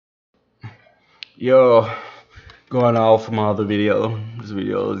Yo, going off from my other video. This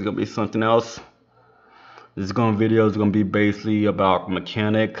video is gonna be something else. Video is gonna be basically about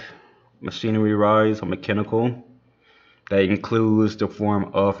machinery rise or mechanical. That includes the form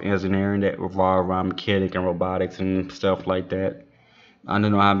of engineering that revolve around mechanic and robotics and stuff like that. I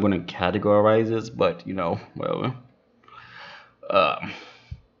don't know how I'm gonna categorize this, but whatever. Uh,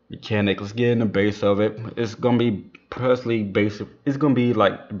 Mechanic. Let's get in the base of it. It's gonna be personally basic. It's gonna be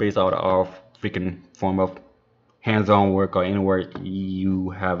like based out of freaking form of hands-on work or any work you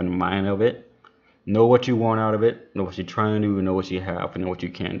have in mind of it. Know what you want out of it, know what you're trying to do, know what you have, and know what you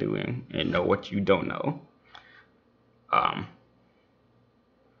can do, and know what you don't know. Um,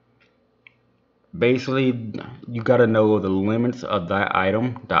 Basically, you gotta know the limits of that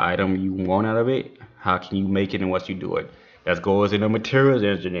item, the item you want out of it. How can you make it and what you do it? That goes into materials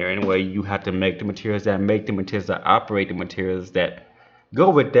engineering, where you have to make the materials that make the materials that operate the materials that go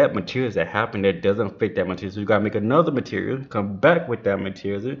with that materials that happen that doesn't fit that material. So you gotta make another material, come back with that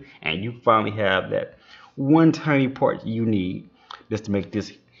material, and you finally have that one tiny part you need just to make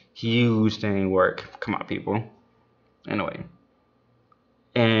this huge thing work. Come on, people. Anyway,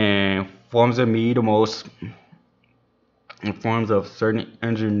 and forms of me the most in forms of certain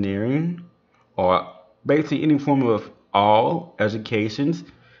engineering or basically any form of all educations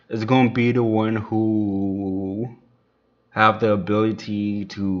is going to be the one who have the ability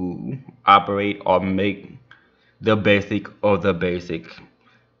to operate or make the basic of the basic,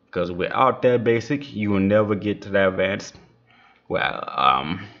 because without that basic you will never get to that advanced.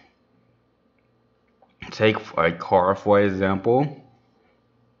 Well, take a car for example.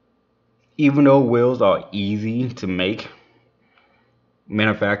 Even though wheels are easy to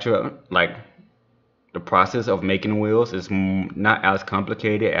manufacture, like the process of making wheels is not as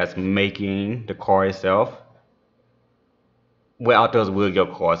complicated as making the car itself. Without those wheels, your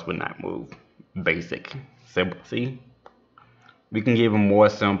cars would not move. Basic. Simple. See? We can give them more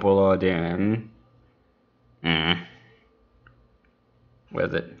simpler than, what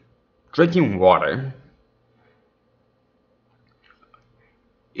is it? Drinking water.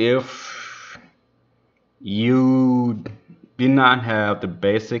 If you did not have the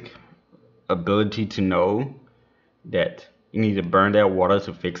basic ability to know that you need to burn that water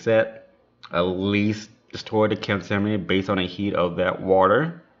to fix that, at least destroy the contaminant based on the heat of that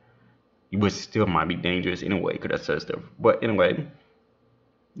water, which still might be dangerous anyway because that's sensitive. But anyway,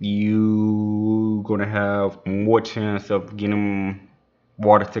 you gonna have more chance of getting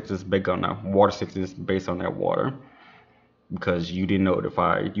water sickness based on that water because you didn't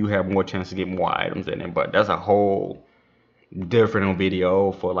notify. You have more chance to get more items in it. But that's a whole different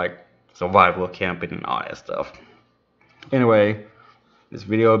video for like survival camping and all that stuff. Anyway, this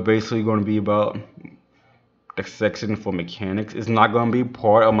video is basically going to be about the section for mechanics. It's not going to be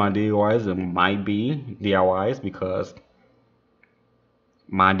part of my DIYs. It might be DIYs because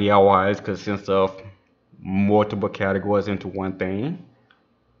my DIYs consist of multiple categories into one thing.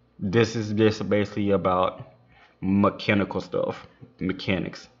 This is just basically about mechanical stuff,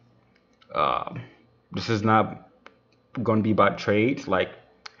 mechanics. This is not going to be about trades like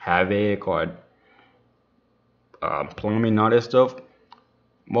Havoc or plumbing and all that stuff.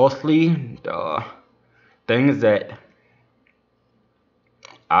 Mostly the things that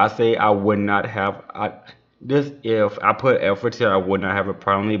I say I would not have. This if I put effort to it, I would not have a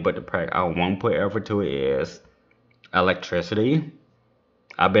problem. But the part I won't put effort to it is electricity.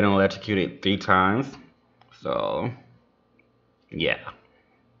 I've been electrocuted 3 times, so yeah.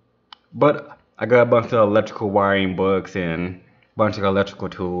 But I got a bunch of electrical wiring books and a bunch of electrical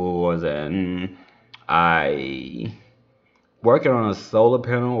tools, and I working on a solar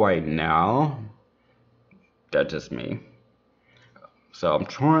panel right now. That's just me. So I'm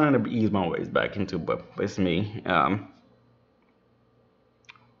trying to ease my ways back into, but it's me.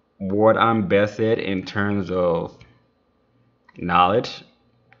 What I'm best at in terms of knowledge,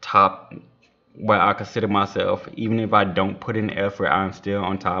 top, what I consider myself, even if I don't put in effort, I'm still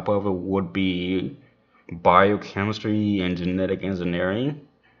on top of it, would be biochemistry and genetic engineering.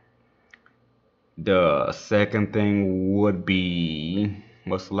 The second thing would be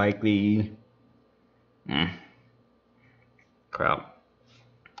most likely, crap.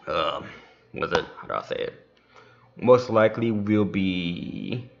 Was it? How do I say it? Most likely will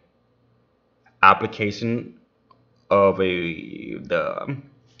be application of the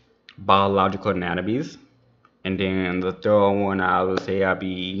biological anatomies, and then the third one I would say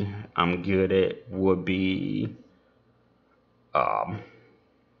I'm good at would be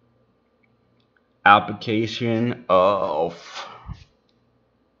application of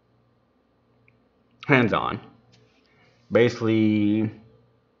hands-on. Basically,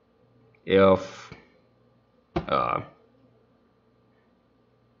 if uh,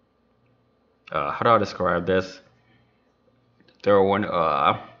 how do I describe this? Third one,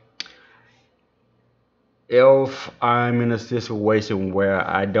 if I'm in a situation where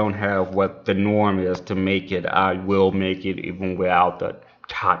I don't have what the norm is to make it, I will make it even without the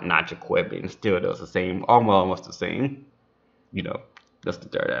top-notch equipment. It still does the same, almost the same. You know, that's the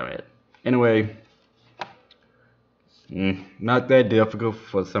third element. Anyway, not that difficult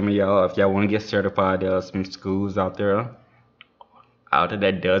for some of y'all. If y'all want to get certified, there are some schools out there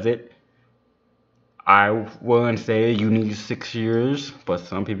that does it. I wouldn't say you need 6 years, but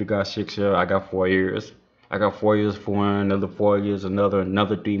some people got 6 years. I got 4 years. I got 4 years for one, another 4 years, another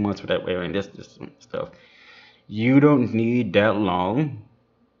 3 months for that way, and this stuff. You don't need that long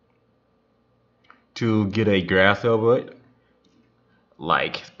to get a grasp of it.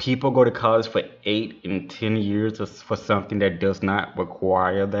 Like people go to college for 8 and 10 years for something that does not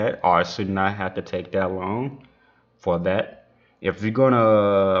require that or should not have to take that long for that. If you're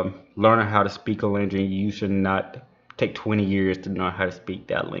gonna learn how to speak a language, you should not take 20 years to know how to speak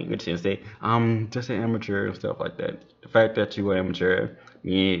that language and say, I'm just an amateur and stuff like that. The fact that you are amateur,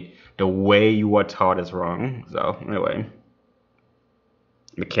 the way you are taught is wrong. So anyway,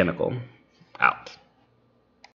 mechanical out.